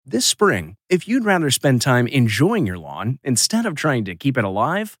This spring, if you'd rather spend time enjoying your lawn instead of trying to keep it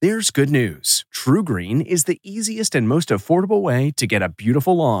alive, there's good news. True Green is the easiest and most affordable way to get a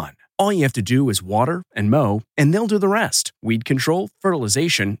beautiful lawn. All you have to do is water and mow, and they'll do the rest. Weed control,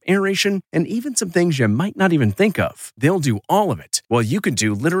 fertilization, aeration, and even some things you might not even think of. They'll do all of it, while you can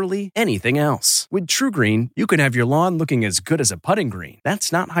do literally anything else. With True Green, you can have your lawn looking as good as a putting green.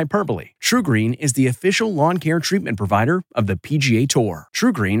 That's not hyperbole. True Green is the official lawn care treatment provider of the PGA Tour.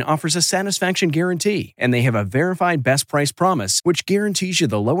 True Green offers a satisfaction guarantee, and they have a verified best price promise, which guarantees you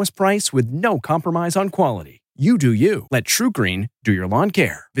the lowest price with no compromise on quality. You do you. Let True Green do your lawn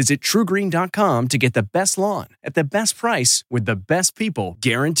care. Visit truegreen.com to get the best lawn at the best price with the best people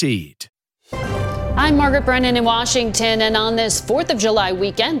guaranteed. I'm Margaret Brennan in Washington, and on this 4th of July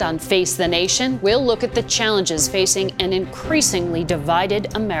weekend on Face the Nation, we'll look at the challenges facing an increasingly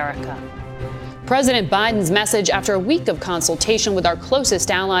divided America. President Biden's message after a week of consultation with our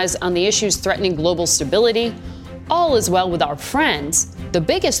closest allies on the issues threatening global stability. All is well with our friends. The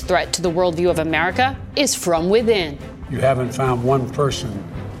biggest threat to the worldview of America is from within. You haven't found one person,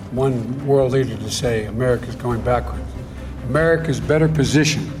 one world leader to say America's going backwards. America's better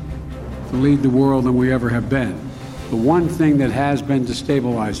positioned to lead the world than we ever have been. The one thing that has been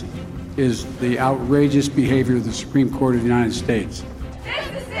destabilizing is the outrageous behavior of the Supreme Court of the United States.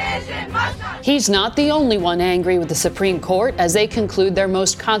 He's not the only one angry with the Supreme Court as they conclude their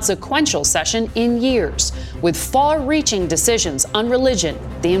most consequential session in years, with far-reaching decisions on religion,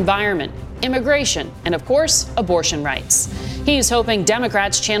 the environment, immigration, and, of course, abortion rights. He's hoping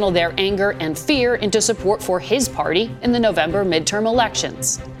Democrats channel their anger and fear into support for his party in the November midterm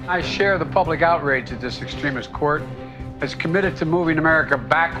elections. I share the public outrage that this extremist court has committed to moving America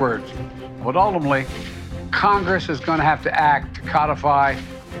backwards. But ultimately, Congress is going to have to act to codify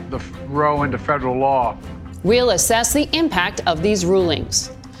the Roe into federal law. We'll assess the impact of these rulings.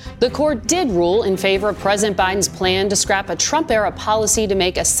 The court did rule in favor of President Biden's plan to scrap a Trump-era policy to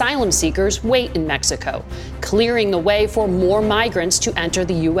make asylum seekers wait in Mexico, clearing the way for more migrants to enter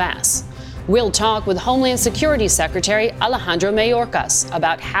the U.S. We'll talk with Homeland Security Secretary Alejandro Mayorkas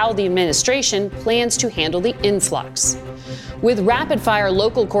about how the administration plans to handle the influx. With rapid-fire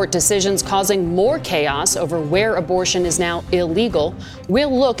local court decisions causing more chaos over where abortion is now illegal,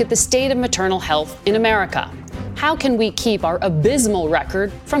 we'll look at the state of maternal health in America. How can we keep our abysmal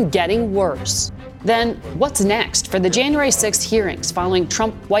record from getting worse? Then, what's next for the January 6th hearings following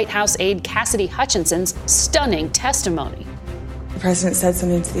Trump White House aide Cassidy Hutchinson's stunning testimony? The president said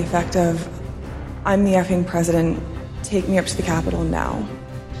something to the effect of, "I'm the effing president. Take me up to the Capitol now."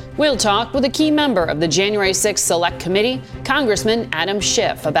 We'll talk with a key member of the January 6th Select Committee, Congressman Adam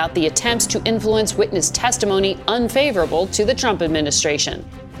Schiff, about the attempts to influence witness testimony unfavorable to the Trump administration.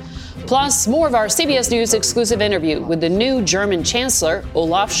 Plus, more of our CBS News exclusive interview with the new German Chancellor,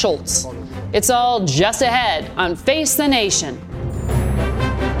 Olaf Scholz. It's all just ahead on Face the Nation.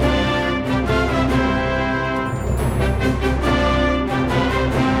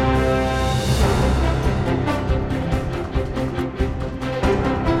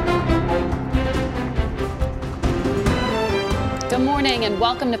 Good morning and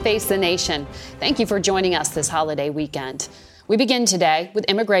welcome to Face the Nation. Thank you for joining us this holiday weekend. We begin today with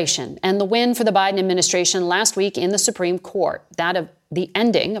immigration and the win for the Biden administration last week in the Supreme Court, that of the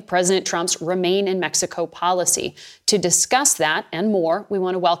ending of President Trump's Remain in Mexico policy. To discuss that and more, we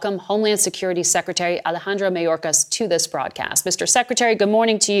want to welcome Homeland Security Secretary Alejandro Mayorkas to this broadcast. Mr. Secretary, good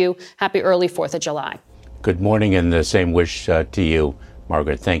morning to you. Happy early 4th of July. Good morning, and the same wish to you,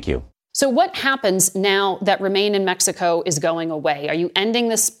 Margaret. Thank you. So what happens now that Remain in Mexico is going away? Are you ending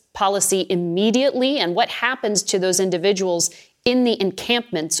this policy immediately? And what happens to those individuals in the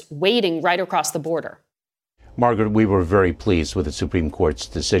encampments waiting right across the border? Margaret, we were very pleased with the Supreme Court's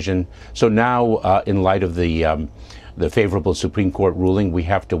decision. So now, in light of the favorable Supreme Court ruling, we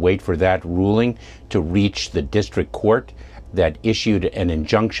have to wait for that ruling to reach the district court that issued an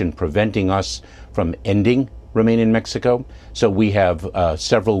injunction preventing us from ending Remain in Mexico. So we have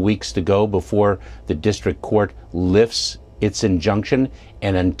several weeks to go before the district court lifts its injunction.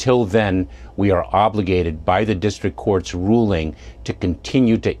 And until then, we are obligated by the district court's ruling to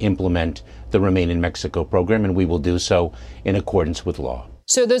continue to implement the Remain in Mexico program, and we will do so in accordance with law.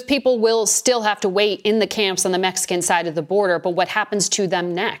 So those people will still have to wait in the camps on the Mexican side of the border, but what happens to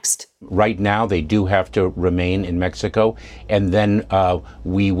them next? Right now, they do have to remain in Mexico, and then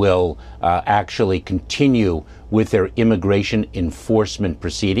we will actually continue with their immigration enforcement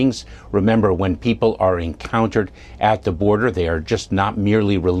proceedings. Remember, when people are encountered at the border, they are just not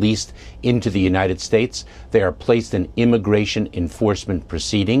merely released into the United States. They are placed in immigration enforcement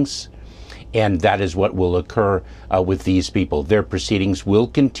proceedings. And that is what will occur with these people. Their proceedings will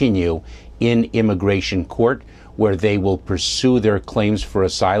continue in immigration court, where they will pursue their claims for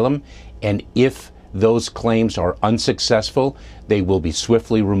asylum. And if those claims are unsuccessful, they will be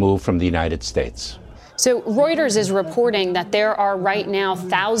swiftly removed from the United States. So Reuters is reporting that there are right now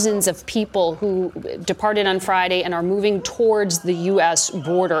thousands of people who departed on Friday and are moving towards the U.S.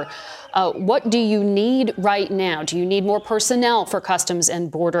 border. What do you need right now? Do you need more personnel for Customs and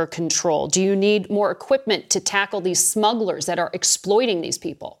Border Control? Do you need more equipment to tackle these smugglers that are exploiting these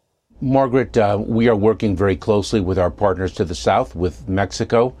people? Margaret, we are working very closely with our partners to the south, with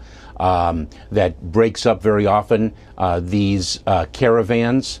Mexico, that breaks up very often these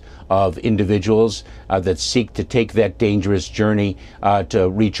caravans of individuals that seek to take that dangerous journey to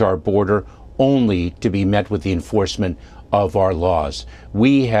reach our border, only to be met with the enforcement of our laws.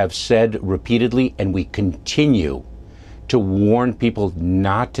 We have said repeatedly, and we continue to warn people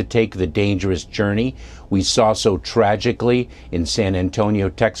not to take the dangerous journey. We saw so tragically in San Antonio,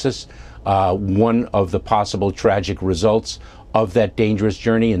 Texas, one of the possible tragic results of that dangerous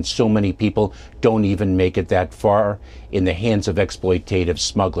journey, and so many people don't even make it that far in the hands of exploitative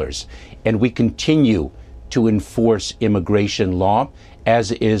smugglers. And we continue to enforce immigration law,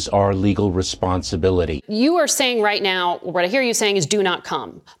 as is our legal responsibility. You are saying right now, what I hear you saying is do not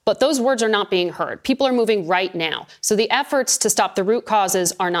come. But those words are not being heard. People are moving right now. So the efforts to stop the root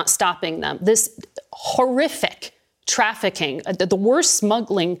causes are not stopping them. This horrific trafficking, the worst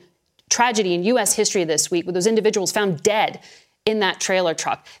smuggling tragedy in U.S. history this week, with those individuals found dead in that trailer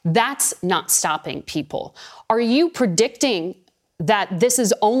truck, that's not stopping people. Are you predicting that this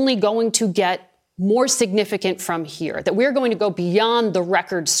is only going to get more significant from here, that we're going to go beyond the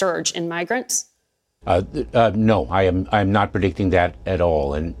record surge in migrants? No, I am not predicting that at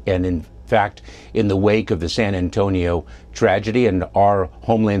all. And in fact, in the wake of the San Antonio tragedy, and our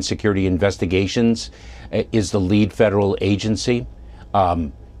Homeland Security investigations is the lead federal agency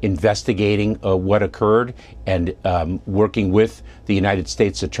investigating what occurred, and working with the United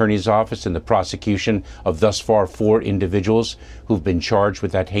States Attorney's Office in the prosecution of thus far 4 individuals who've been charged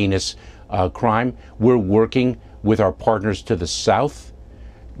with that heinous crime. We're working with our partners to the south,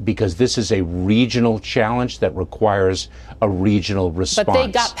 because this is a regional challenge that requires a regional response. But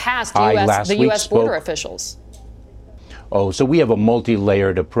they got past the U.S. border officials. Oh, so we have a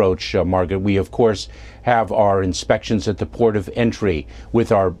multi-layered approach, Margaret. We, of course, have our inspections at the port of entry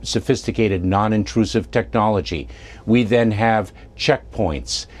with our sophisticated non-intrusive technology. We then have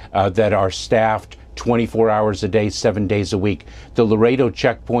checkpoints that are staffed 24 hours a day, 7 days a week. The Laredo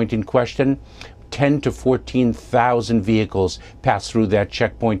checkpoint in question, 10 to 14,000 vehicles pass through that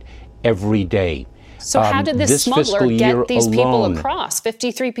checkpoint every day. So how did this smuggler get these people across?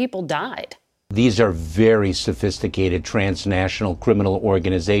 53 people died. These are very sophisticated transnational criminal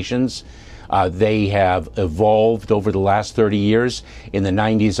organizations. They have evolved over the last 30 years. In the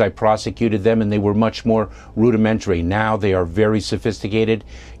 90s, I prosecuted them, and they were much more rudimentary. Now they are very sophisticated,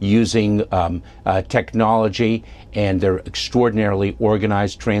 using technology, and they're extraordinarily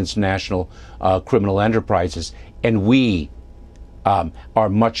organized transnational criminal enterprises. And we are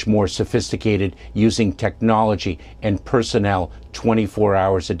much more sophisticated, using technology and personnel 24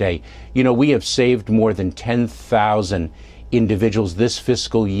 hours a day. You know, we have saved more than 10,000 individuals this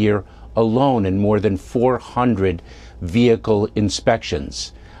fiscal year alone, in more than 400 vehicle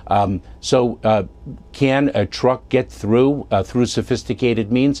inspections. So can a truck get through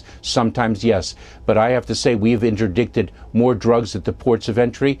sophisticated means? Sometimes, yes. But I have to say, we've interdicted more drugs at the ports of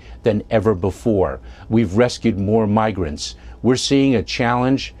entry than ever before. We've rescued more migrants. We're seeing a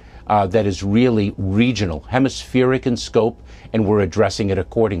challenge that is really regional, hemispheric in scope, and we're addressing it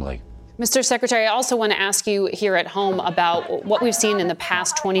accordingly. Mr. Secretary, I also want to ask you here at home about what we've seen in the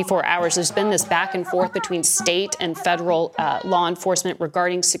past 24 hours. There's been this back and forth between state and federal law enforcement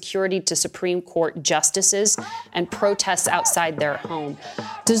regarding security to Supreme Court justices and protests outside their home.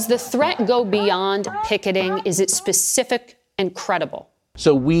 Does the threat go beyond picketing? Is it specific and credible?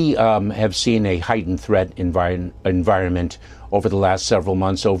 So we have seen a heightened threat environment over the last several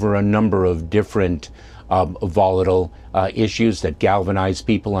months over a number of different volatile issues that galvanize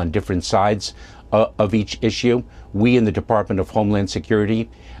people on different sides of each issue. We in the Department of Homeland Security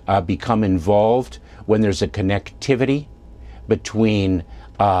become involved when there's a connectivity between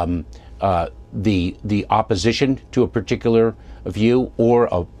the opposition to a particular view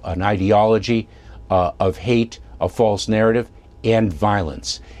or an ideology of hate, a false narrative, and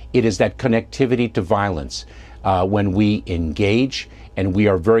violence. It is that connectivity to violence when we engage, and we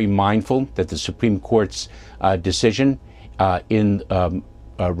are very mindful that the Supreme Court's decision in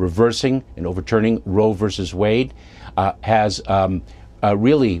reversing and overturning Roe versus Wade has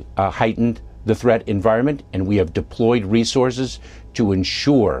really heightened the threat environment, and we have deployed resources to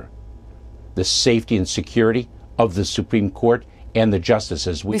ensure the safety and security of the Supreme Court and the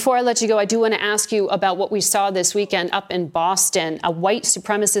justices. Before I let you go, I do want to ask you about what we saw this weekend up in Boston. A white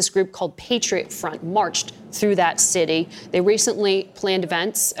supremacist group called Patriot Front marched through that city. They recently planned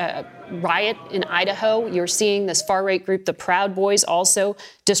events, riot in Idaho. You're seeing this far-right group, the Proud Boys, also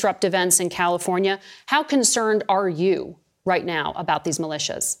disrupt events in California. How concerned are you right now about these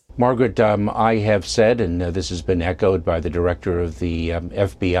militias? Margaret, I have said, and this has been echoed by the director of the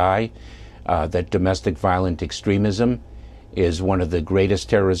FBI, that domestic violent extremism is one of the greatest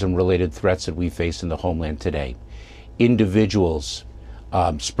terrorism-related threats that we face in the homeland today. Individuals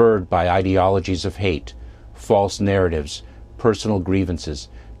spurred by ideologies of hate, false narratives, personal grievances,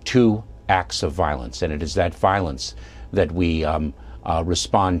 to acts of violence. And it is that violence that we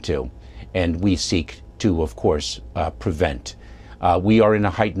respond to, and we seek to, of course, prevent. We are in a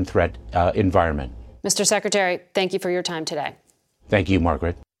heightened threat environment. Mr. Secretary, thank you for your time today. Thank you,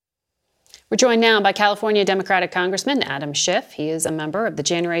 Margaret. We're joined now by California Democratic Congressman Adam Schiff. He is a member of the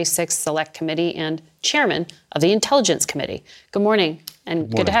January 6th Select Committee and chairman of the Intelligence Committee. Good morning,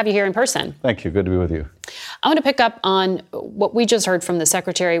 and good to have you here in person. Thank you. Good to be with you. I want to pick up on what we just heard from the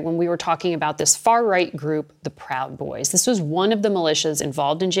Secretary when we were talking about this far-right group, the Proud Boys. This was one of the militias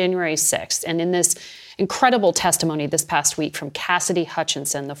involved in January 6th. And in this incredible testimony this past week from Cassidy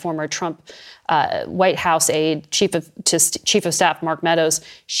Hutchinson, the former Trump White House aide, Chief of Staff Mark Meadows,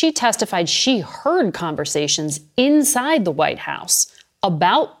 she testified she heard conversations inside the White House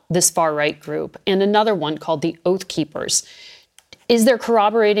about this far-right group and another one called the Oath Keepers. Is there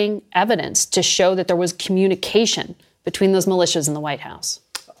corroborating evidence to show that there was communication between those militias and the White House?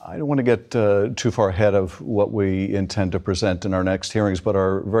 I don't want to get too far ahead of what we intend to present in our next hearings, but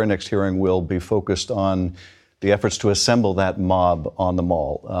our very next hearing will be focused on the efforts to assemble that mob on the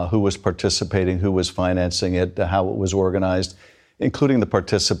Mall, who was participating, who was financing it, how it was organized, including the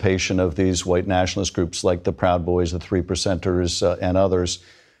participation of these white nationalist groups like the Proud Boys, the Three Percenters, and others.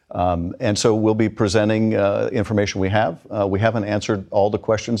 And so we'll be presenting information we have. We haven't answered all the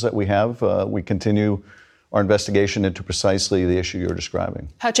questions that we have. We continue our investigation into precisely the issue you're describing.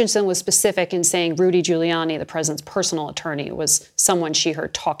 Hutchinson was specific in saying Rudy Giuliani, the president's personal attorney, was someone she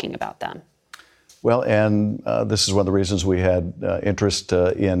heard talking about them. Well, and this is one of the reasons we had interest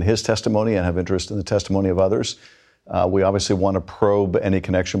in his testimony and have interest in the testimony of others. We obviously want to probe any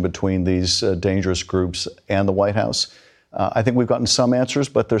connection between these dangerous groups and the White House. I think we've gotten some answers,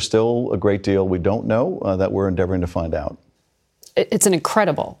 but there's still a great deal we don't know that we're endeavoring to find out. It's an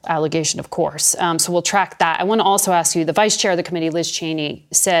incredible allegation, of course. So we'll track that. I want to also ask you, the vice chair of the committee, Liz Cheney,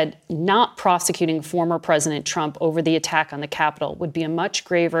 said not prosecuting former President Trump over the attack on the Capitol would be a much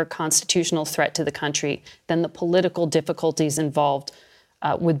graver constitutional threat to the country than the political difficulties involved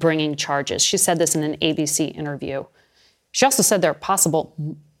with bringing charges. She said this in an ABC interview. She also said there are possible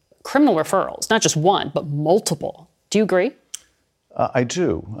criminal referrals, not just one, but multiple. Do you agree? I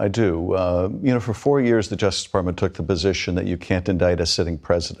do. For 4 years, the Justice Department took the position that you can't indict a sitting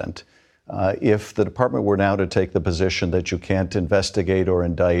president. If the department were now to take the position that you can't investigate or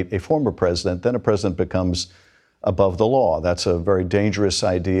indict a former president, then a president becomes above the law. That's a very dangerous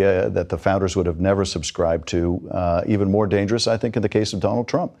idea that the founders would have never subscribed to. Even more dangerous, I think, in the case of Donald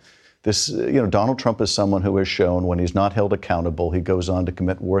Trump. Donald Trump is someone who has shown when he's not held accountable, he goes on to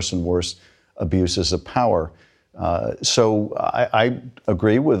commit worse and worse abuses of power. So I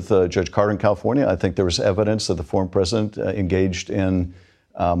agree with Judge Carter in California. I think there was evidence that the former president engaged in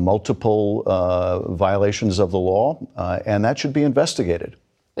multiple violations of the law, and that should be investigated.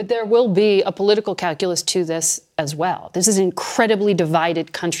 But there will be a political calculus to this as well. This is an incredibly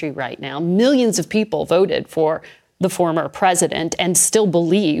divided country right now. Millions of people voted for the former president and still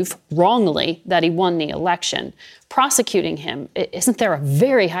believe wrongly that he won the election. Prosecuting him, isn't there a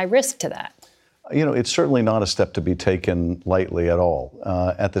very high risk to that? It's certainly not a step to be taken lightly at all.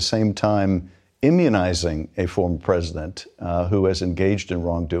 At the same time, immunizing a former president who has engaged in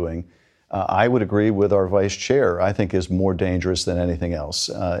wrongdoing, I would agree with our vice chair, I think is more dangerous than anything else.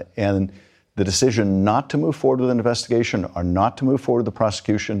 And the decision not to move forward with an investigation or not to move forward with the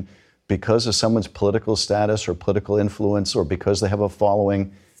prosecution because of someone's political status or political influence or because they have a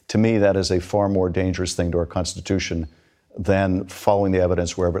following, to me, that is a far more dangerous thing to our Constitution than following the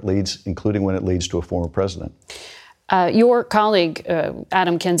evidence wherever it leads, including when it leads to a former president. Your colleague,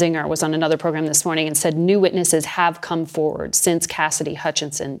 Adam Kinzinger, was on another program this morning and said new witnesses have come forward since Cassidy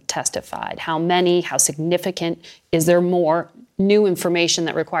Hutchinson testified. How many? How significant? Is there more new information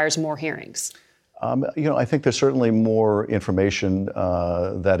that requires more hearings? I think there's certainly more information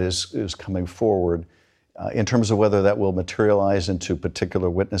that is coming forward. In terms of whether that will materialize into particular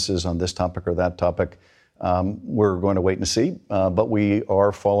witnesses on this topic or that topic, we're going to wait and see. But we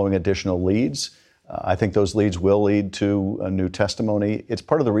are following additional leads. I think those leads will lead to a new testimony. It's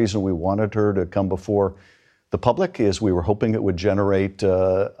part of the reason we wanted her to come before the public, is we were hoping it would generate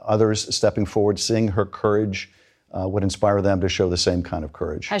others stepping forward, seeing her courage would inspire them to show the same kind of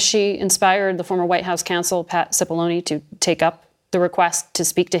courage. Has she inspired the former White House counsel, Pat Cipollone, to take up the request to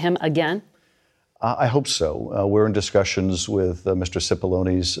speak to him again? I hope so. We're in discussions with Mr.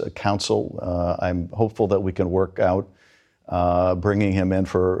 Cipollone's counsel. I'm hopeful that we can work out bringing him in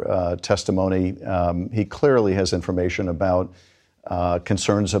for testimony. He clearly has information about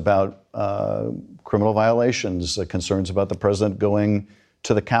concerns about criminal violations, concerns about the president going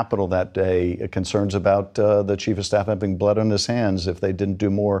to the Capitol that day, concerns about the chief of staff having blood on his hands if they didn't do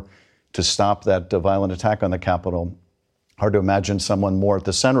more to stop that violent attack on the Capitol. Hard to imagine someone more at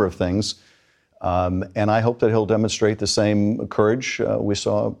the center of things. And I hope that he'll demonstrate the same courage we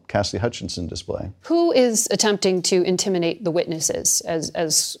saw Cassidy Hutchinson display. Who is attempting to intimidate the witnesses, as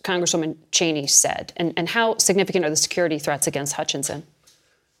Congresswoman Cheney said? And how significant are the security threats against Hutchinson?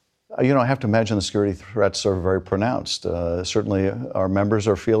 I have to imagine the security threats are very pronounced. Certainly our members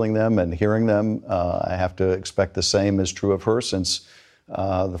are feeling them and hearing them. I have to expect the same is true of her, since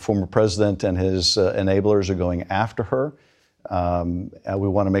the former president and his enablers are going after her. We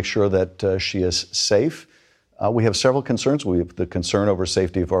want to make sure that she is safe. We have several concerns. We have the concern over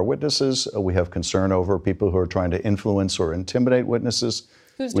safety of our witnesses. We have concern over people who are trying to influence or intimidate witnesses.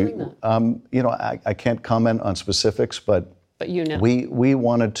 Who's doing that? I can't comment on specifics, but you know. We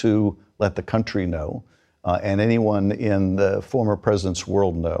wanted to let the country know, and anyone in the former president's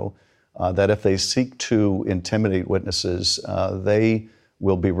world know, that if they seek to intimidate witnesses, they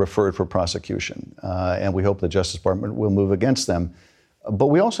will be referred for prosecution. And we hope the Justice Department will move against them. But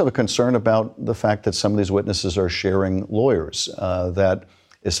we also have a concern about the fact that some of these witnesses are sharing lawyers, that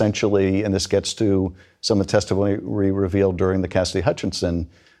essentially, and this gets to some of the testimony revealed during the Cassidy Hutchinson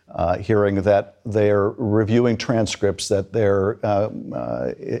hearing, that they're reviewing transcripts, that they're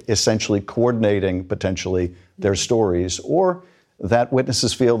essentially coordinating potentially their stories, or that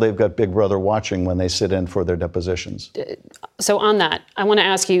witnesses feel they've got Big Brother watching when they sit in for their depositions. So on that, I want to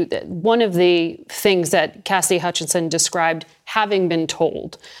ask you, that one of the things that Cassidy Hutchinson described having been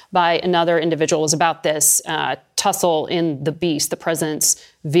told by another individual was about this tussle in the Beast, the president's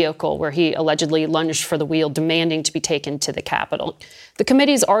vehicle, where he allegedly lunged for the wheel, demanding to be taken to the Capitol. The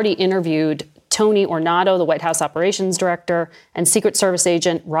committee's already interviewed Tony Ornato, the White House operations director, and Secret Service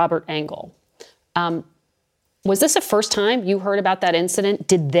agent Robert Engel. Was this the first time you heard about that incident?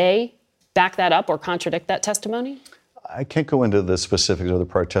 Did they back that up or contradict that testimony? I can't go into the specifics of the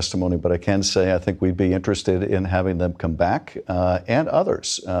prior testimony, but I can say I think we'd be interested in having them come back, and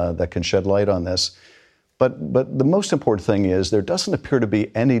others that can shed light on this. But the most important thing is there doesn't appear to be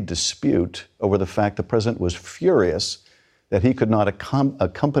any dispute over the fact the president was furious that he could not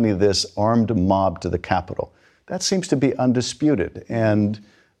accompany this armed mob to the Capitol. That seems to be undisputed. And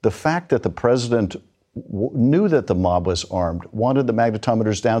the fact that the president knew that the mob was armed, wanted the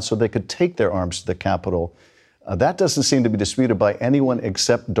magnetometers down so they could take their arms to the Capitol, that doesn't seem to be disputed by anyone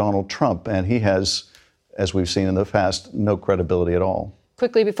except Donald Trump. And he has, as we've seen in the past, no credibility at all.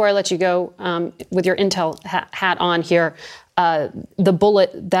 Quickly, before I let you go, with your intel hat on here, the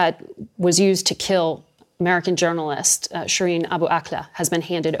bullet that was used to kill American journalist Shireen Abu Akleh has been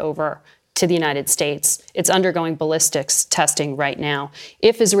handed over to the United States. It's undergoing ballistics testing right now.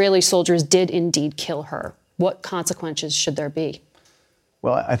 If Israeli soldiers did indeed kill her, what consequences should there be?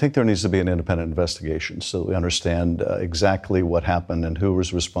 Well, I think there needs to be an independent investigation so that we understand exactly what happened and who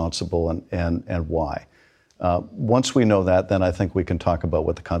was responsible and why. Once we know that, then I think we can talk about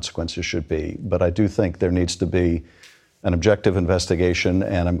what the consequences should be. But I do think there needs to be an objective investigation,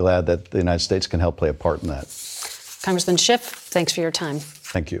 and I'm glad that the United States can help play a part in that. Congressman Schiff, thanks for your time.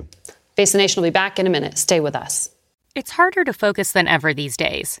 Thank you. Face the Nation will be back in a minute. Stay with us. It's harder to focus than ever these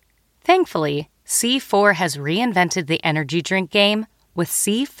days. Thankfully, C4 has reinvented the energy drink game with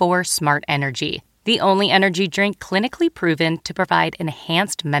C4 Smart Energy, the only energy drink clinically proven to provide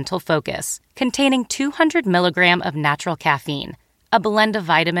enhanced mental focus, containing 200 milligrams of natural caffeine, a blend of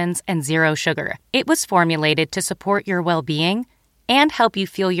vitamins, and zero sugar. It was formulated to support your well-being and help you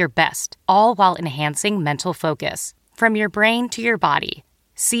feel your best, all while enhancing mental focus. From your brain to your body,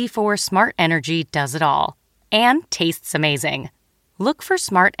 C4 Smart Energy does it all and tastes amazing. Look for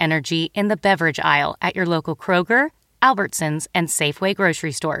Smart Energy in the beverage aisle at your local Kroger, Albertsons, and Safeway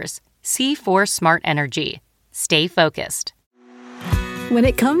grocery stores. C4 Smart Energy. Stay focused. When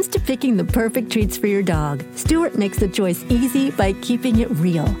it comes to picking the perfect treats for your dog, Stewart makes the choice easy by keeping it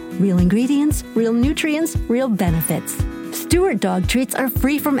real. Real ingredients, real nutrients, real benefits. Stewart dog treats are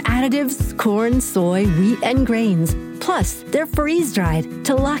free from additives, corn, soy, wheat, and grains. Plus, they're freeze-dried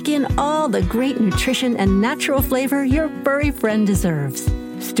to lock in all the great nutrition and natural flavor your furry friend deserves.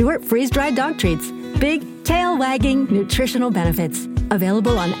 Stewart freeze-dried dog treats. Big, tail-wagging nutritional benefits.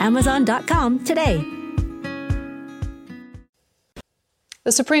 Available on Amazon.com today.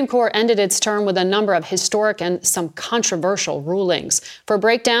 The Supreme Court ended its term with a number of historic and some controversial rulings. For a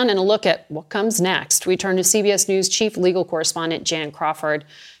breakdown and a look at what comes next, we turn to CBS News chief legal correspondent Jan Crawford.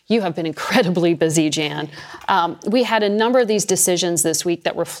 You have been incredibly busy, Jan. We had a number of these decisions this week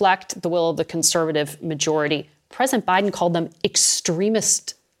that reflect the will of the conservative majority. President Biden called them an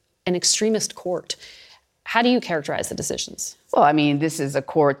extremist court. How do you characterize the decisions? Well, I mean, this is a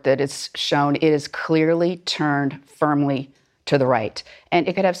court that has shown it is clearly turned firmly to the right. And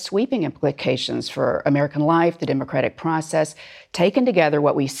it could have sweeping implications for American life, the democratic process. Taken together,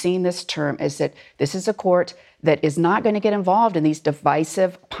 what we've seen this term is that this is a court that is not going to get involved in these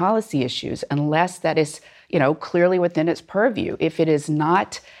divisive policy issues unless that is, clearly within its purview. If it is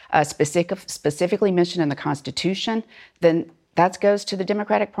not specifically mentioned in the Constitution, then that goes to the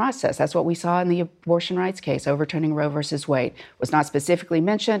democratic process. That's what we saw in the abortion rights case, overturning Roe versus Wade. Was not specifically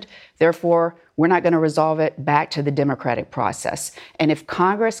mentioned. Therefore, we're not going to resolve it back to the democratic process. And if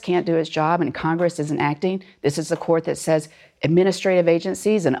Congress can't do its job and Congress isn't acting, this is a court that says administrative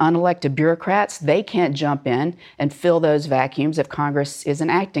agencies and unelected bureaucrats, they can't jump in and fill those vacuums if Congress isn't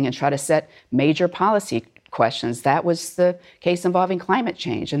acting and try to set major policy questions. That was the case involving climate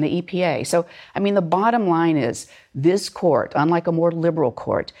change and the EPA. So, I mean, the bottom line is this court, unlike a more liberal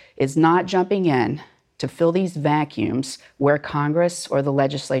court, is not jumping in to fill these vacuums where Congress or the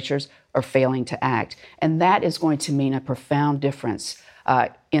legislatures are failing to act. And that is going to mean a profound difference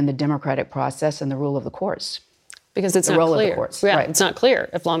in the democratic process and the rule of the courts. Because it's not clear. Yeah, right. It's not clear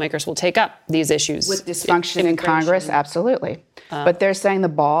if lawmakers will take up these issues. With dysfunction in Congress, absolutely. But they're saying the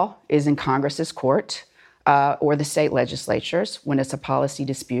ball is in Congress's court. Or the state legislatures when it's a policy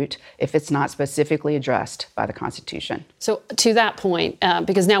dispute, if it's not specifically addressed by the Constitution. So to that point,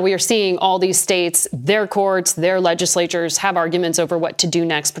 because now we are seeing all these states, their courts, their legislatures have arguments over what to do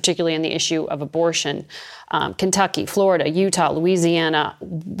next, particularly in the issue of abortion. Kentucky, Florida, Utah, Louisiana,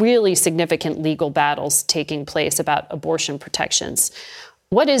 really significant legal battles taking place about abortion protections.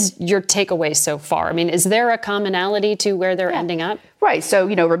 What is your takeaway so far? I mean, is there a commonality to where they're ending up? Right. So,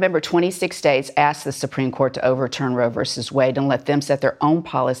 remember, 26 states asked the Supreme Court to overturn Roe versus Wade and let them set their own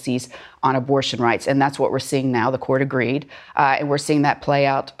policies on abortion rights. And that's what we're seeing now. The court agreed. And we're seeing that play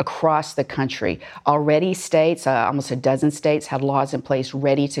out across the country. Already states, almost a dozen states, had laws in place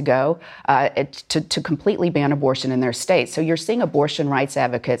ready to go to completely ban abortion in their states. So you're seeing abortion rights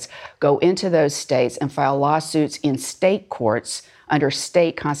advocates go into those states and file lawsuits in state courts under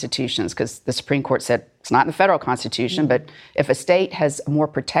state constitutions, because the Supreme Court said it's not in the federal constitution, but if a state has more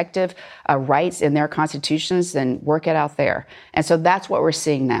protective rights in their constitutions, then work it out there. And so that's what we're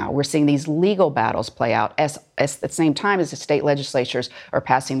seeing now. We're seeing these legal battles play out as at the same time as the state legislatures are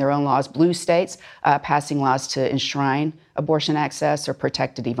passing their own laws. Blue states passing laws to enshrine abortion access or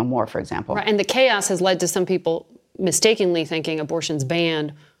protect it even more, for example. Right. And the chaos has led to some people mistakenly thinking abortion's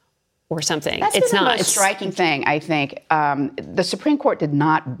banned or something. It's not. The most striking thing, I think. The Supreme Court did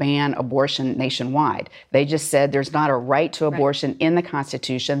not ban abortion nationwide. They just said there's not a right to abortion in the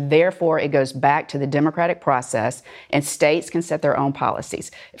Constitution. Therefore, it goes back to the democratic process, and states can set their own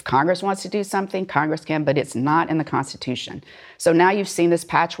policies. If Congress wants to do something, Congress can, but it's not in the Constitution. So now you've seen this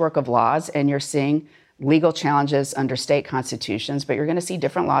patchwork of laws, and you're seeing legal challenges under state constitutions, but you're going to see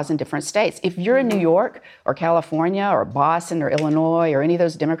different laws in different states. If you're in New York or California or Boston or Illinois or any of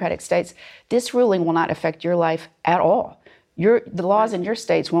those Democratic states, this ruling will not affect your life at all. The laws in your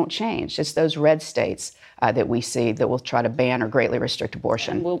states won't change. It's those red states that we see that will try to ban or greatly restrict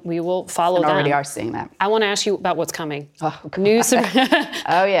abortion. We will follow and them. Already are seeing that. I want to ask you about what's coming. Oh, News. Oh,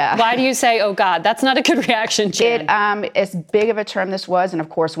 yeah. Why do you say, oh, God? That's not a good reaction, Jen. As big of a term this was, and of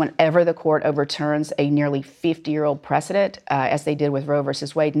course, whenever the court overturns a nearly 50-year-old precedent, as they did with Roe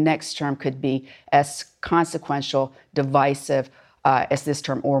versus Wade, next term could be as consequential, divisive, as this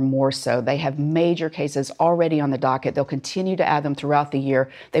term, or more so. They have major cases already on the docket. They'll continue to add them throughout the year.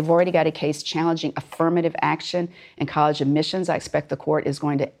 They've already got a case challenging affirmative action in college admissions. I expect the court is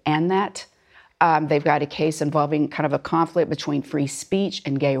going to end that. They've got a case involving kind of a conflict between free speech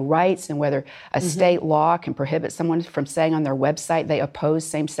and gay rights and whether a state law can prohibit someone from saying on their website they oppose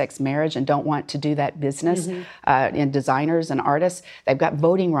same-sex marriage and don't want to do that business in designers and artists. They've got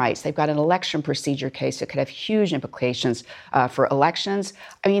voting rights. They've got an election procedure case that could have huge implications for elections.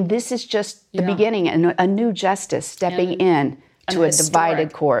 I mean, this is just the beginning, and a new justice stepping in to a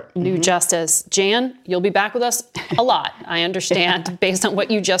divided court. New justice. Jan, you'll be back with us a lot, I understand, based on what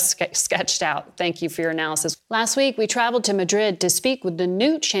you just sketched out. Thank you for your analysis. Last week, we traveled to Madrid to speak with the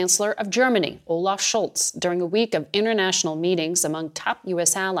new Chancellor of Germany, Olaf Scholz, during a week of international meetings among top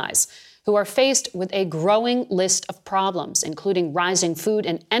U.S. allies who are faced with a growing list of problems, including rising food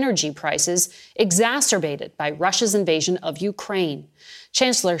and energy prices exacerbated by Russia's invasion of Ukraine.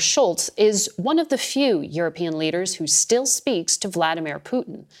 Chancellor Scholz is one of the few European leaders who still speaks to Vladimir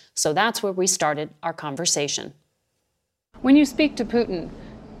Putin. So that's where we started our conversation. When you speak to Putin,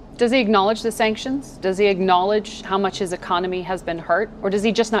 does he acknowledge the sanctions? Does he acknowledge how much his economy has been hurt? Or does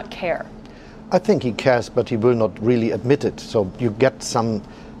he just not care? I think he cares, but he will not really admit it. So you get some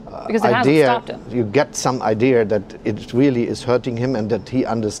because it hasn't stopped him. You get some idea that it really is hurting him and that he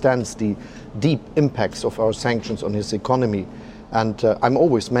understands the deep impacts of our sanctions on his economy. And I'm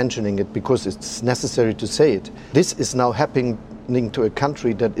always mentioning it because it's necessary to say it. This is now happening to a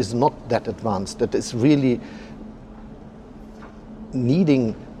country that is not that advanced, that is really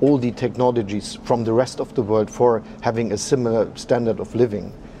needing all the technologies from the rest of the world for having a similar standard of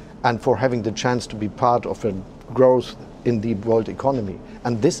living and for having the chance to be part of a growth in the world economy.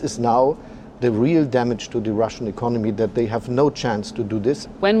 And this is now the real damage to the Russian economy, that they have no chance to do this.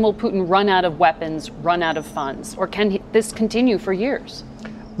 When will Putin run out of weapons, run out of funds? Or can this continue for years?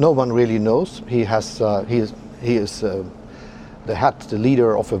 No one really knows. He is the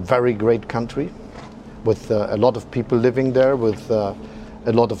leader of a very great country with a lot of people living there, with a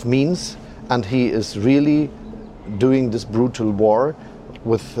lot of means. And he is really doing this brutal war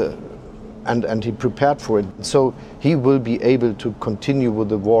with and he prepared for it. So he will be able to continue with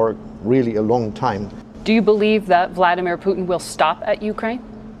the war really a long time. Do you believe that Vladimir Putin will stop at Ukraine?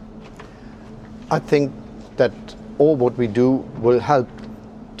 I think that all what we do will help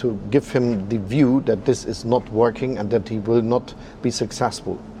to give him the view that this is not working and that he will not be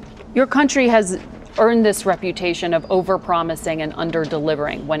successful. Your country has earned this reputation of over-promising and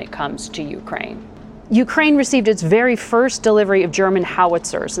under-delivering when it comes to Ukraine. Ukraine received its very first delivery of German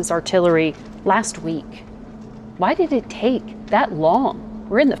howitzers, this artillery, last week. Why did it take that long?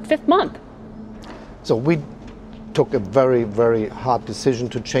 We're in the 5th month. So we took a very, very hard decision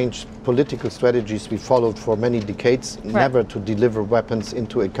to change political strategies we followed for many decades, never to deliver weapons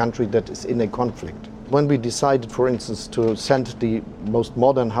into a country that is in a conflict. When we decided, for instance, to send the most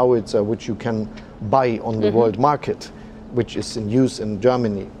modern howitzer, which you can buy on the world market, which is in use in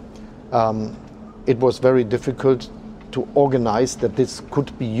Germany, it was very difficult to organize that this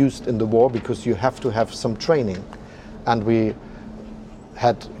could be used in the war because you have to have some training. And we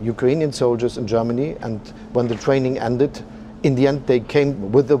had Ukrainian soldiers in Germany, and when the training ended, in the end they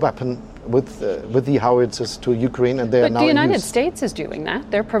came with the weapon, with the howitzers to Ukraine, and they are now in use. But the United States is doing that.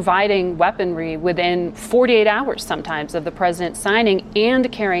 They're providing weaponry within 48 hours sometimes of the president signing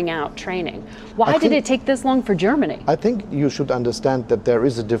and carrying out training. Why did it take this long for Germany? I think you should understand that there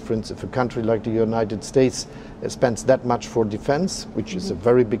is a difference if a country like the United States spends that much for defense, which is a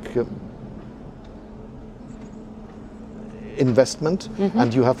very big investment,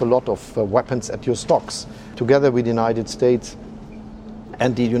 and you have a lot of weapons at your stocks. Together with the United States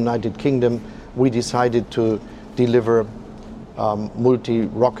and the United Kingdom, we decided to deliver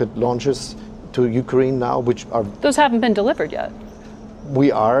multi-rocket launchers to Ukraine now, which are... Those haven't been delivered yet.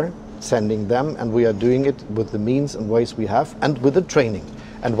 We are sending them, and we are doing it with the means and ways we have, and with the training.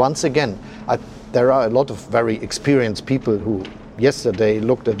 And once again, there are a lot of very experienced people who yesterday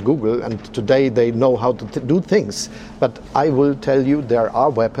looked at Google, and today they know how to do things. But I will tell you, there are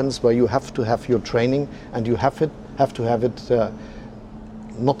weapons where you have to have your training, and you have to have it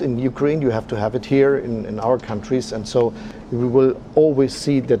not in Ukraine, you have to have it here in our countries. And so we will always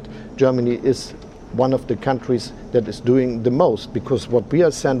see that Germany is one of the countries that is doing the most, because what we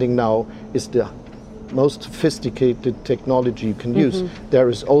are sending now is the most sophisticated technology you can use. There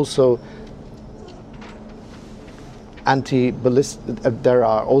is also anti-ballistic, there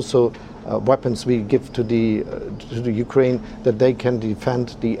are also weapons we give to the Ukraine that they can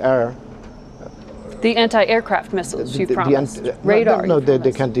defend the air. The anti-aircraft missiles you promised. Radar. No,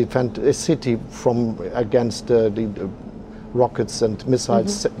 they can defend a city against the rockets and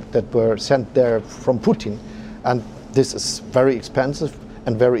missiles that were sent there from Putin. And this is very expensive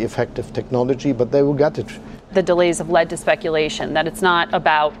and very effective technology, but they will get it. The delays have led to speculation that it's not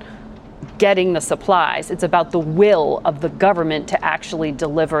about getting the supplies. It's about the will of the government to actually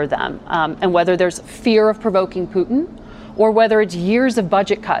deliver them. And whether there's fear of provoking Putin or whether it's years of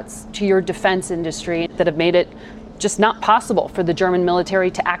budget cuts to your defense industry that have made it just not possible for the German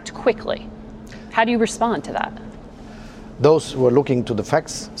military to act quickly. How do you respond to that? Those who are looking to the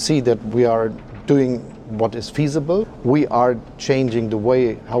facts see that we are doing what is feasible. We are changing the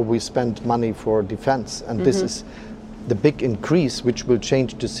way how we spend money for defense. And this is the big increase which will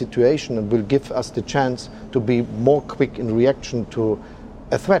change the situation and will give us the chance to be more quick in reaction to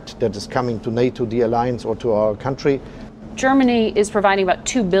a threat that is coming to NATO, the alliance, or to our country. Germany is providing about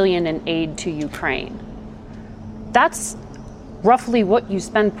 $2 billion in aid to Ukraine. That's roughly what you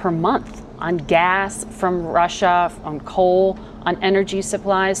spend per month on gas from Russia, on coal, on energy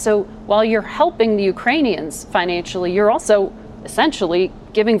supplies. So while you're helping the Ukrainians financially, you're also essentially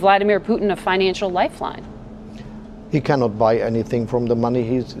giving Vladimir Putin a financial lifeline. He cannot buy anything from the money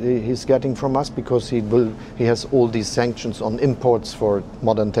he's getting from us because he has all these sanctions on imports for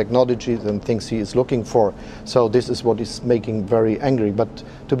modern technologies and things he is looking for. So this is what is making very angry. But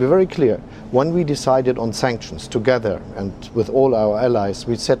to be very clear, when we decided on sanctions together and with all our allies,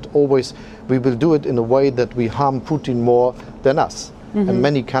 we said always we will do it in a way that we harm Putin more than us. And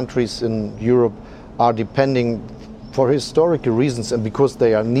many countries in Europe are depending for historical reasons and because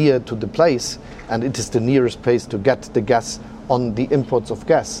they are near to the place, and it is the nearest place to get the gas on the imports of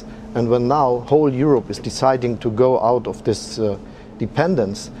gas. And when now whole Europe is deciding to go out of this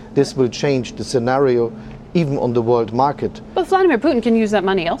dependence, this will change the scenario even on the world market. But Vladimir Putin can use that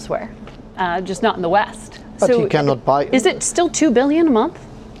money elsewhere, just not in the West. But so he cannot buy. Is it still $2 billion a month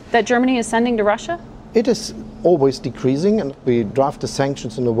that Germany is sending to Russia? It is always decreasing, and we draft the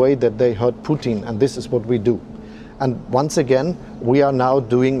sanctions in a way that they hurt Putin, and this is what we do. And once again, we are now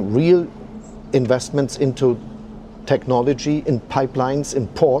doing real investments into technology, in pipelines, in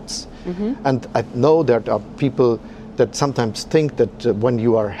ports. And I know there are people that sometimes think that when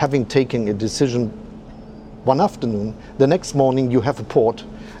you are taken a decision one afternoon, the next morning you have a port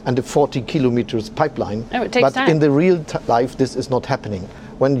and a 40 kilometers pipeline. Oh, it takes time. In the real life, this is not happening.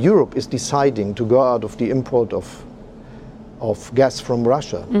 When Europe is deciding to go out of the import of gas from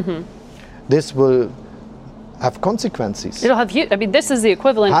Russia, this will have consequences. It'll have this is the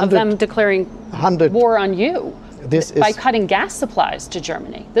equivalent of them declaring war on you by cutting gas supplies to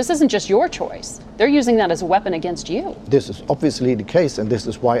Germany. This isn't just your choice. They're using that as a weapon against you. This is obviously the case, and this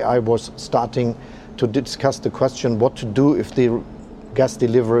is why I was starting to discuss the question what to do if the gas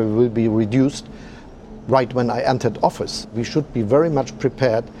delivery will be reduced right when I entered office. We should be very much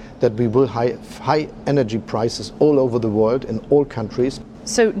prepared that we will have high energy prices all over the world in all countries.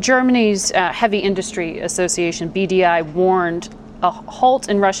 So Germany's Heavy Industry Association, BDI, warned a halt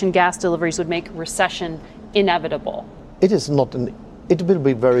in Russian gas deliveries would make recession inevitable. It will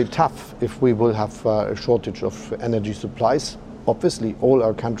be very tough if we will have a shortage of energy supplies. Obviously, all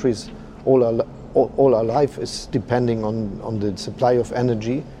our countries, all our life is depending on the supply of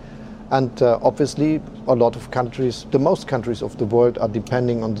energy. And obviously, a lot of countries, most countries of the world are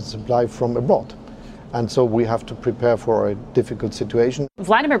depending on the supply from abroad. And so we have to prepare for a difficult situation.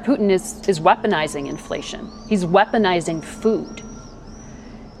 Vladimir Putin is weaponizing inflation. He's weaponizing food.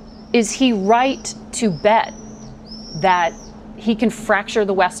 Is he right to bet that he can fracture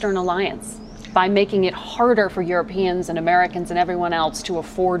the Western alliance by making it harder for Europeans and Americans and everyone else to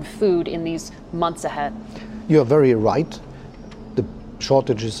afford food in these months ahead? You're very right. The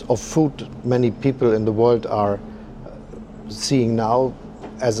shortages of food many people in the world are seeing now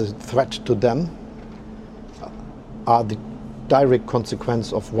as a threat to them are the direct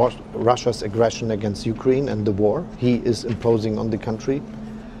consequence of Russia's aggression against Ukraine and the war he is imposing on the country.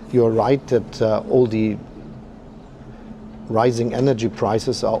 You're right that all the rising energy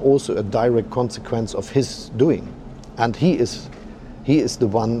prices are also a direct consequence of his doing. And he is the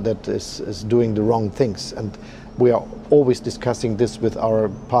one that is doing the wrong things. And we are always discussing this with our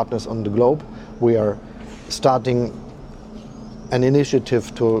partners on the globe. We are starting an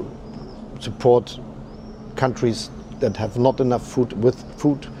initiative to support countries that have not enough food with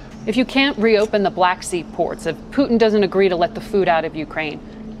food. If you can't reopen the Black Sea ports, if Putin doesn't agree to let the food out of Ukraine,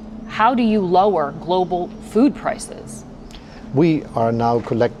 how do you lower global food prices? We are now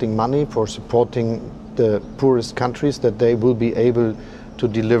collecting money for supporting the poorest countries that they will be able to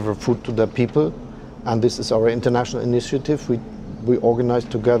deliver food to their people. And this is our international initiative. We organize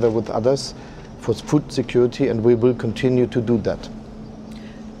together with others for food security, and we will continue to do that.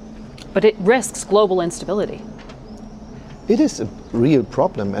 But it risks global instability. It is a real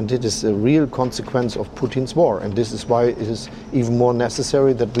problem, and it is a real consequence of Putin's war. And this is why it is even more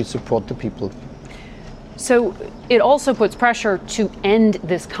necessary that we support the people. So it also puts pressure to end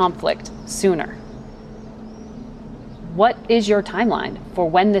this conflict sooner. What is your timeline for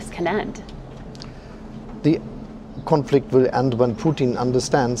when this can end? The conflict will end when Putin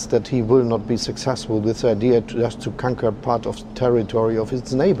understands that he will not be successful with the idea just to conquer part of the territory of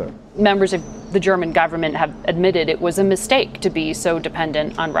his neighbor. Members of the German government have admitted it was a mistake to be so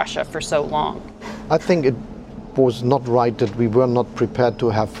dependent on Russia for so long. I think it was not right that we were not prepared to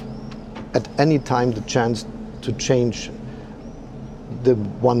have at any time the chance to change the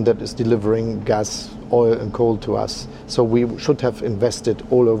one that is delivering gas, oil and coal to us. So we should have invested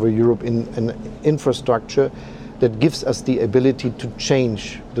all over Europe in an infrastructure that gives us the ability to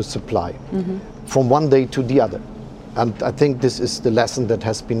change the supply from one day to the other. And I think this is the lesson that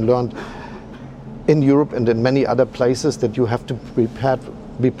has been learned in Europe and in many other places, that you have to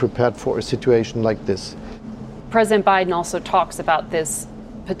be prepared for a situation like this. President Biden also talks about this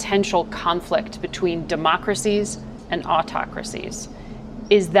potential conflict between democracies and autocracies.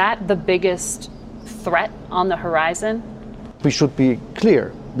 Is that the biggest threat on the horizon? We should be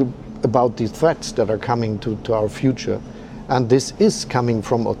clear about the threats that are coming to our future. And this is coming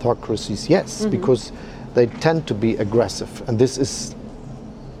from autocracies, yes, because they tend to be aggressive. And this is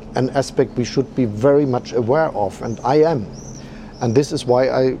an aspect we should be very much aware of, and I am. And this is why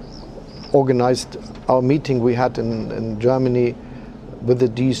I organized our meeting we had in Germany with the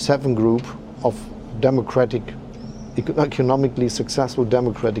G7 group of economically successful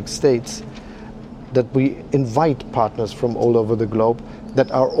democratic states, that we invite partners from all over the globe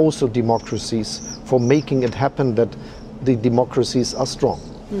that are also democracies, for making it happen that the democracies are strong.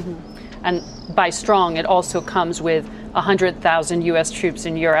 And by strong, it also comes with 100,000 U.S. troops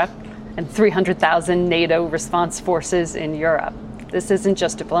in Europe and 300,000 NATO response forces in Europe. This isn't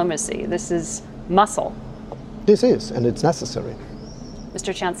just diplomacy, this is muscle. This is, and it's necessary.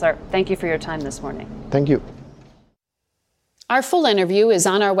 Mr. Chancellor, thank you for your time this morning. Thank you. Our full interview is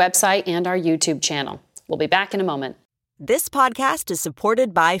on our website and our YouTube channel. We'll be back in a moment. This podcast is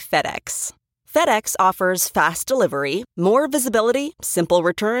supported by FedEx. FedEx offers fast delivery, more visibility, simple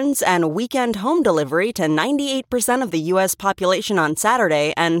returns, and weekend home delivery to 98% of the U.S. population on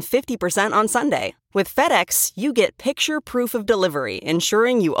Saturday and 50% on Sunday. With FedEx, you get picture proof of delivery,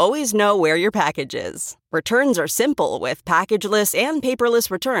 ensuring you always know where your package is. Returns are simple with packageless and paperless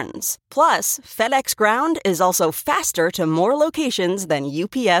returns. Plus, FedEx Ground is also faster to more locations than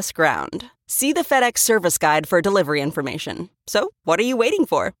UPS Ground. See the FedEx service guide for delivery information. So, what are you waiting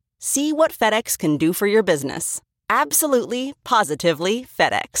for? See what FedEx can do for your business. Absolutely, positively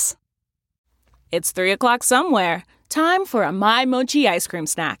FedEx. It's 3 o'clock somewhere. Time for a My Mochi ice cream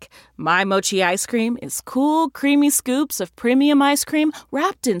snack. My Mochi ice cream is cool, creamy scoops of premium ice cream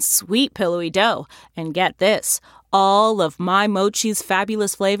wrapped in sweet, pillowy dough. And get this, all of My Mochi's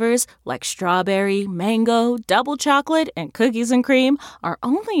fabulous flavors like strawberry, mango, double chocolate, and cookies and cream are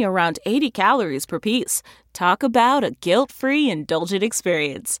only around 80 calories per piece. Talk about a guilt-free, indulgent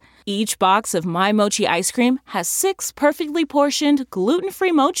experience. Each box of My Mochi ice cream has 6 perfectly portioned,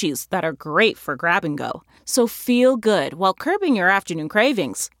 gluten-free mochis that are great for grab and go. So feel good while curbing your afternoon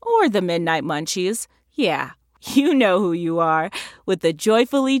cravings or the midnight munchies. Yeah, you know who you are with the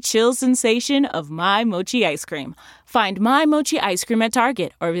joyfully chill sensation of My Mochi ice cream. Find My Mochi ice cream at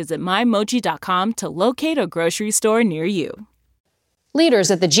Target or visit mymochi.com to locate a grocery store near you.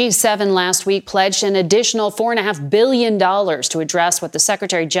 Leaders at the G7 last week pledged an additional $4.5 billion to address what the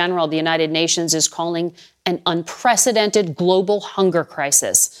Secretary General of the United Nations is calling an unprecedented global hunger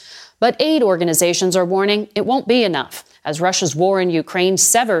crisis. But aid organizations are warning it won't be enough as Russia's war in Ukraine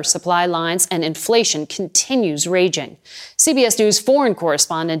severs supply lines and inflation continues raging. CBS News foreign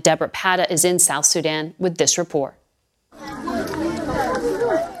correspondent Deborah Patta is in South Sudan with this report.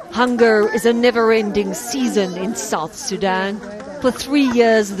 Hunger is a never-ending season in South Sudan. For 3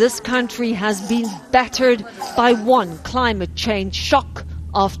 years, this country has been battered by one climate change shock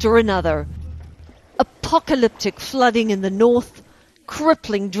after another. Apocalyptic flooding in the north,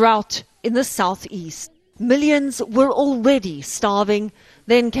 crippling drought in the southeast. Millions were already starving.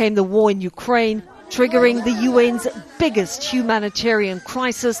 Then came the war in Ukraine, triggering the UN's biggest humanitarian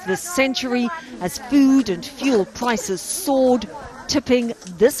crisis this century as food and fuel prices soared, tipping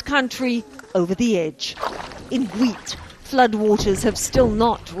this country over the edge. In wheat, floodwaters have still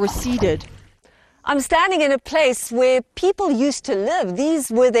not receded. I'm standing in a place where people used to live. These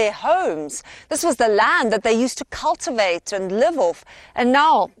were their homes. This was the land that they used to cultivate and live off. And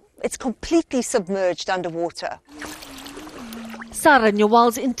now it's completely submerged underwater. Sarah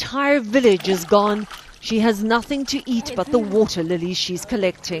Nyawal's entire village is gone. She has nothing to eat but the water lilies she's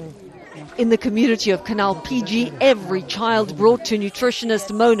collecting. In the community of Canal PG, every child brought to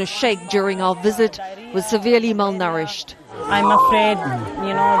nutritionist Mona Sheikh during our visit was severely malnourished. I'm afraid,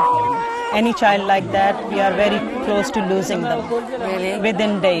 any child like that, we are very close to losing them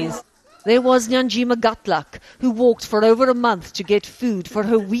within days. There was Nyanjima Gatlak, who walked for over a month to get food for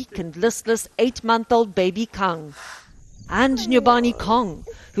her weak and listless 8-month-old baby Kang. And Nyabani Kong,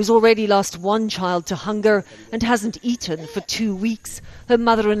 who's already lost one child to hunger and hasn't eaten for 2 weeks. Her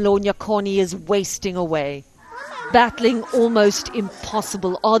mother-in-law Nyakoni is wasting away. Battling almost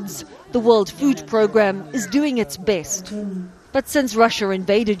impossible odds, the World Food Programme is doing its best. But since Russia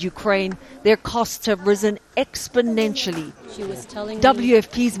invaded Ukraine, their costs have risen exponentially.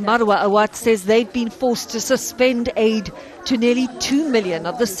 WFP's Marwa Awad says they've been forced to suspend aid to nearly 2 million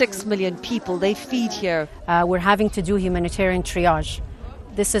of the 6 million people they feed here. We're having to do humanitarian triage.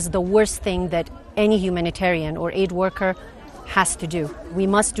 This is the worst thing that any humanitarian or aid worker has to do. We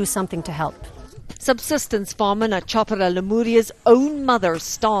must do something to help. Subsistence farmer Nachapara Lemuria's own mother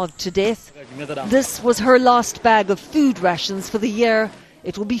starved to death. This was her last bag of food rations for the year.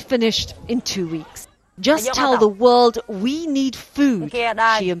 It will be finished in 2 weeks. Just tell the world we need food,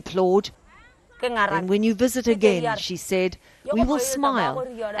 she implored. And when you visit again, she said, we will smile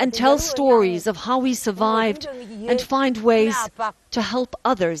and tell stories of how we survived and find ways to help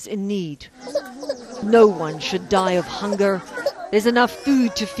others in need. No one should die of hunger. There's enough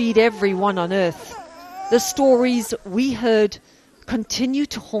food to feed everyone on earth. The stories we heard continue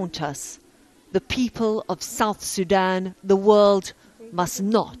to haunt us. The people of South Sudan, the world, must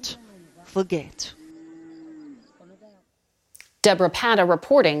not forget. Deborah Pata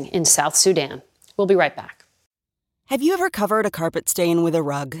reporting in South Sudan. We'll be right back. Have you ever covered a carpet stain with a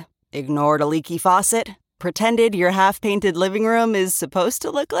rug? Ignored a leaky faucet? Pretended your half-painted living room is supposed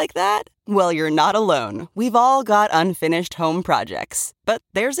to look like that? Well, you're not alone. We've all got unfinished home projects. But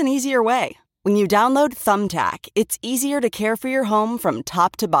there's an easier way. When you download Thumbtack, it's easier to care for your home from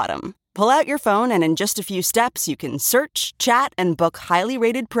top to bottom. Pull out your phone and in just a few steps, you can search, chat, and book highly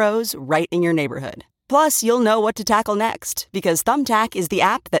rated pros right in your neighborhood. Plus, you'll know what to tackle next, because Thumbtack is the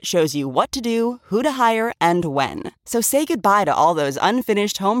app that shows you what to do, who to hire, and when. So say goodbye to all those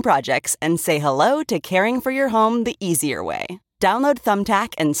unfinished home projects and say hello to caring for your home the easier way. Download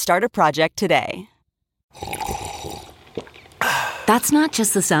Thumbtack and start a project today. That's not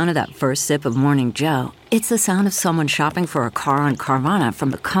just the sound of that first sip of Morning Joe. It's the sound of someone shopping for a car on Carvana from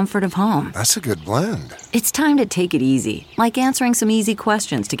the comfort of home. That's a good blend. It's time to take it easy, like answering some easy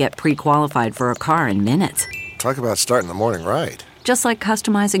questions to get pre-qualified for a car in minutes. Talk about starting the morning right. Just like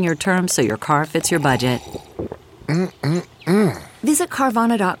customizing your terms so your car fits your budget. Visit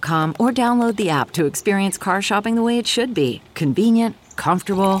Carvana.com or download the app to experience car shopping the way it should be. Convenient,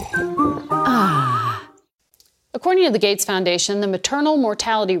 comfortable. According to the Gates Foundation, the maternal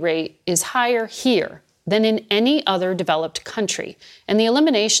mortality rate is higher here than in any other developed country. And the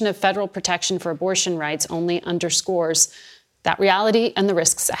elimination of federal protection for abortion rights only underscores that reality and the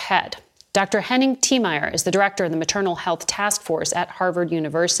risks ahead. Dr. Henning Thiemeyer is the director of the Maternal Health Task Force at Harvard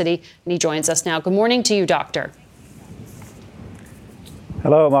University, and he joins us now. Good morning to you, Doctor.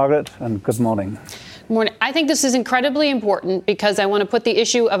 Hello, Margaret, and good morning. Morning. I think this is incredibly important because I want to put the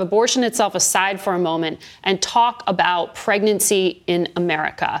issue of abortion itself aside for a moment and talk about pregnancy in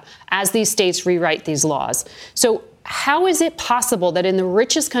America as these states rewrite these laws. So how is it possible that in the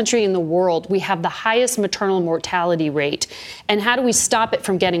richest country in the world, we have the highest maternal mortality rate? And how do we stop it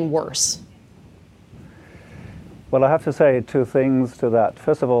from getting worse? Well, I have to say two things to that.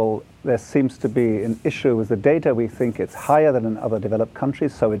 First of all, there seems to be an issue with the data. We think it's higher than in other developed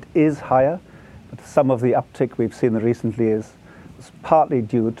countries, so it is higher. But some of the uptick we've seen recently is partly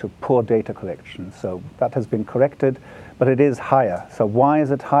due to poor data collection. So that has been corrected, but it is higher. So why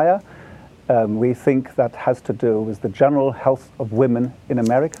is it higher? We think that has to do with the general health of women in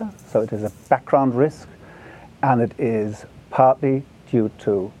America. So it is a background risk, and it is partly due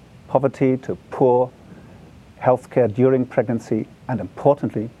to poverty, to poor healthcare during pregnancy, and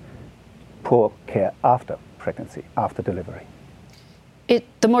importantly, poor care after pregnancy, after delivery.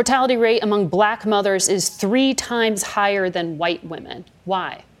 The mortality rate among black mothers is 3 times higher than white women.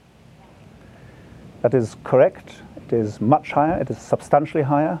 Why? That is correct. It is much higher. It is substantially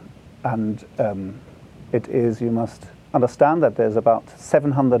higher. And it is, you must understand that there's about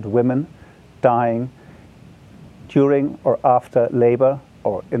 700 women dying during or after labor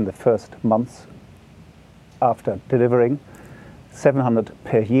or in the first months after delivering, 700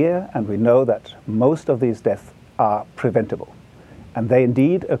 per year. And we know that most of these deaths are preventable. And they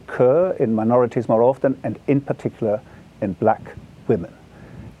indeed occur in minorities more often, and in particular in black women.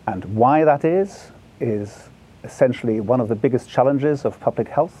 And why that is essentially one of the biggest challenges of public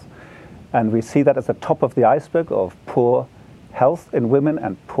health. And we see that as the top of the iceberg of poor health in women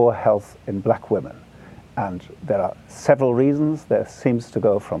and poor health in black women. And there are several reasons. There seems to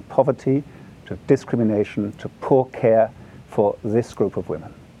go from poverty to discrimination to poor care for this group of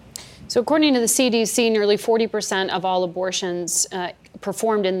women. So according to the CDC, nearly 40% of all abortions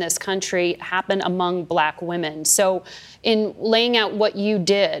performed in this country happen among black women. So in laying out what you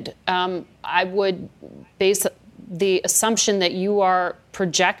did, I would base the assumption that you are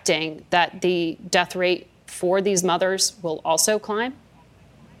projecting that the death rate for these mothers will also climb?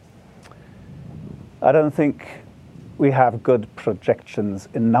 I don't think we have good projections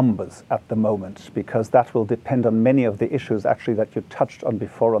in numbers at the moment, because that will depend on many of the issues actually that you touched on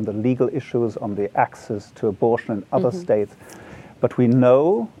before, on the legal issues, on the access to abortion in other states. But we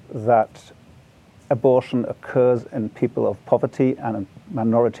know that abortion occurs in people of poverty and in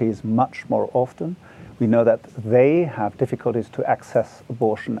minorities much more often. We know that they have difficulties to access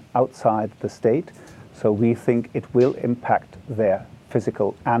abortion outside the state, so we think it will impact their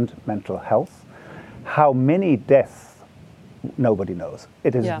physical and mental health. How many deaths? Nobody knows.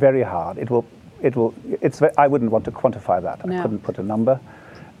 It is very hard. I wouldn't want to quantify that. No. I couldn't put a number.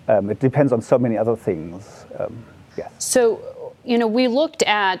 It depends on so many other things. Yes. So, we looked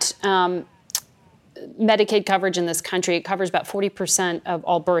at Medicaid coverage in this country. It covers about 40% of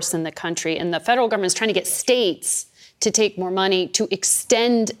all births in the country. And the federal government is trying to get states to take more money to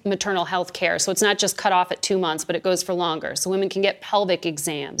extend maternal health care. So it's not just cut off at 2 months, but it goes for longer. So women can get pelvic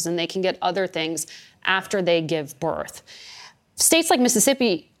exams and they can get other things after they give birth. States like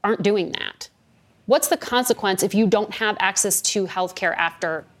Mississippi aren't doing that. What's the consequence if you don't have access to health care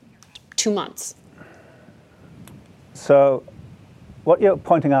after 2 months? So what you're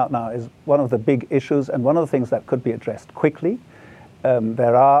pointing out now is one of the big issues and one of the things that could be addressed quickly.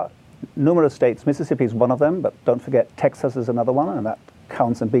 There are numerous states, Mississippi is one of them, but don't forget Texas is another one, and that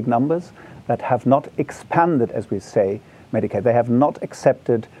counts in big numbers, that have not expanded, as we say, Medicaid. They have not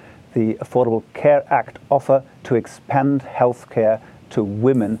accepted the Affordable Care Act offer to expand health care to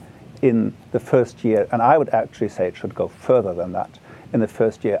women in the first year. And I would actually say it should go further than that in the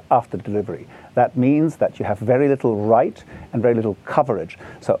first year after delivery. That means that you have very little right and very little coverage.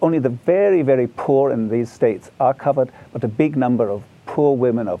 So only the very, very poor in these states are covered, but a big number of poor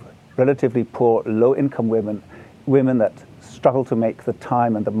women, of relatively poor, low-income women, women that struggle to make the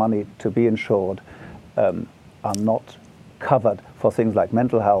time and the money to be insured, are not covered for things like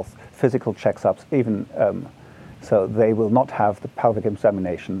mental health, physical checkups, even so they will not have the pelvic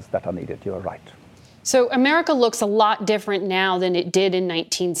examinations that are needed. You're right. So America looks a lot different now than it did in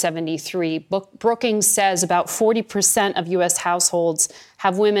 1973. Brookings says about 40% of U.S. households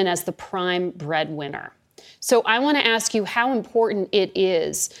have women as the prime breadwinner. So I want to ask you how important it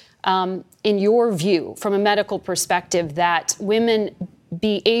is, in your view, from a medical perspective, that women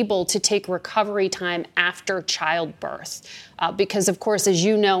be able to take recovery time after childbirth. Because, of course, as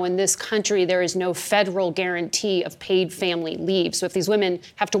you know, in this country, there is no federal guarantee of paid family leave. So if these women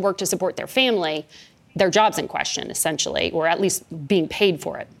have to work to support their family, their job's in question, essentially, or at least being paid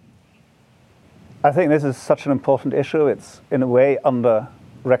for it. I think this is such an important issue. It's, in a way,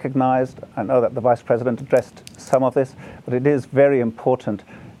 under-recognized. I know that the Vice President addressed some of this, but it is very important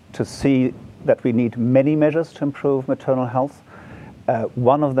to see that we need many measures to improve maternal health.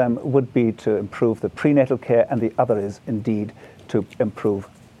 One of them would be to improve the prenatal care, and the other is indeed to improve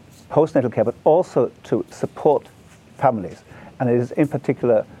postnatal care, but also to support families. And it is in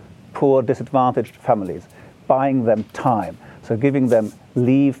particular poor, disadvantaged families, buying them time. So giving them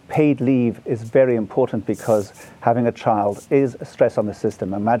leave, paid leave, is very important, because having a child is a stress on the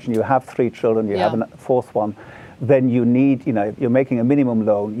system. Imagine you have 3 children, you have a fourth one, then you need, if you're making a minimum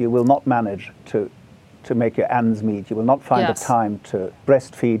loan, you will not manage to make your ends meet. You will not find the time to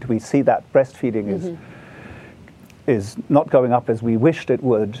breastfeed. We see that breastfeeding is not going up as we wished it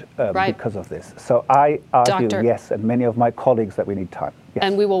would because of this. So I argue, yes, and many of my colleagues, that we need time. Yes.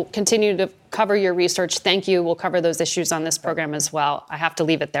 And we will continue to cover your research. Thank you. We'll cover those issues on this program as well. I have to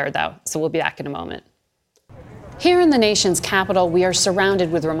leave it there, though, so we'll be back in a moment. Here in the nation's capital, we are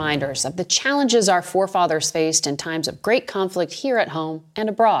surrounded with reminders of the challenges our forefathers faced in times of great conflict here at home and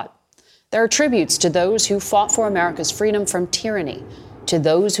abroad. There are tributes to those who fought for America's freedom from tyranny, to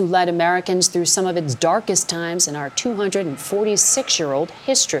those who led Americans through some of its darkest times in our 246-year-old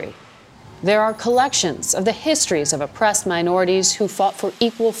history. There are collections of the histories of oppressed minorities who fought for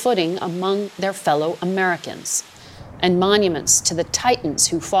equal footing among their fellow Americans, and monuments to the titans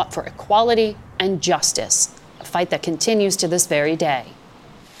who fought for equality and justice, a fight that continues to this very day.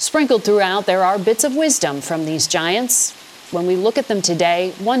 Sprinkled throughout, there are bits of wisdom from these giants. When we look at them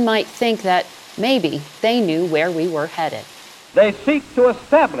today, one might think that maybe they knew where we were headed. They seek to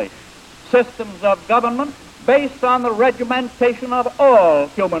establish systems of government based on the regimentation of all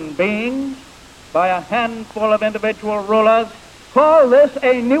human beings by a handful of individual rulers, call this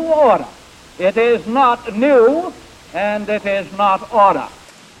a new order. It is not new, and it is not order.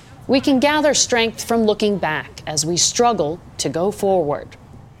 We can gather strength from looking back as we struggle to go forward.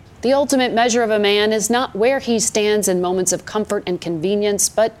 The ultimate measure of a man is not where he stands in moments of comfort and convenience,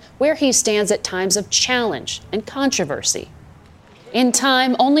 but where he stands at times of challenge and controversy. In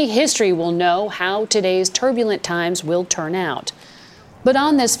time, only history will know how today's turbulent times will turn out. But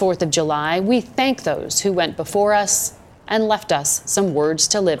on this 4th of July, we thank those who went before us and left us some words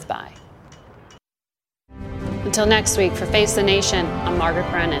to live by. Until next week, for Face the Nation, I'm Margaret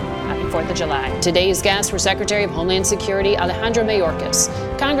Brennan. Happy 4th of July. Today's guests were Secretary of Homeland Security Alejandro Mayorkas,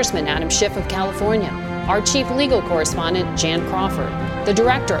 Congressman Adam Schiff of California, our Chief Legal Correspondent Jan Crawford, the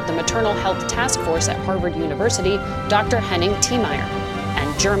Director of the Maternal Health Task Force at Harvard University, Dr. Henning Thiemeyer,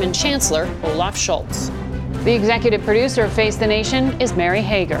 and German Chancellor Olaf Scholz. The executive producer of Face the Nation is Mary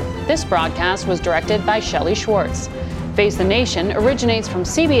Hager. This broadcast was directed by Shelley Schwartz. Face the Nation originates from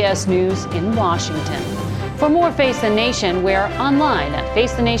CBS News in Washington. For more Face the Nation, we're online at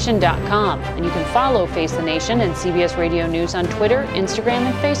facethenation.com, and you can follow Face the Nation and CBS Radio News on Twitter, Instagram,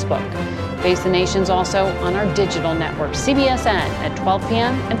 and Facebook. Face the Nation's also on our digital network, CBSN, at 12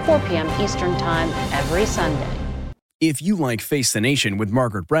 p.m. and 4 p.m. Eastern Time every Sunday. If you like Face the Nation with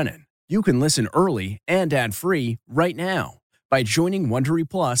Margaret Brennan, you can listen early and ad-free right now by joining Wondery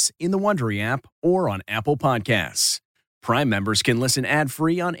Plus in the Wondery app or on Apple Podcasts. Prime members can listen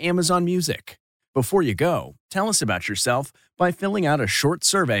ad-free on Amazon Music. Before you go, tell us about yourself by filling out a short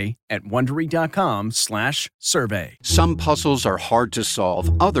survey at Wondery.com/survey. Some puzzles are hard to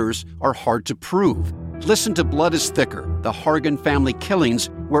solve. Others are hard to prove. Listen to Blood is Thicker, The Hargan Family Killings,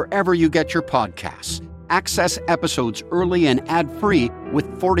 wherever you get your podcasts. Access episodes early and ad-free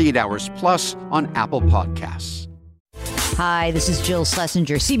with 48 Hours Plus on Apple Podcasts. Hi, this is Jill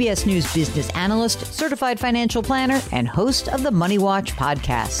Schlesinger, CBS News business analyst, certified financial planner, and host of the Money Watch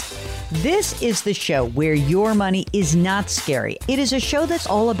podcast. This is the show where your money is not scary. It is a show that's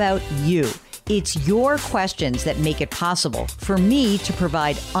all about you. It's your questions that make it possible for me to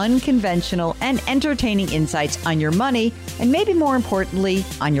provide unconventional and entertaining insights on your money, and maybe more importantly,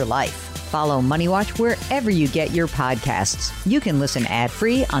 on your life. Follow Money Watch wherever you get your podcasts. You can listen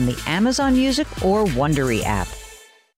ad-free on the Amazon Music or Wondery app.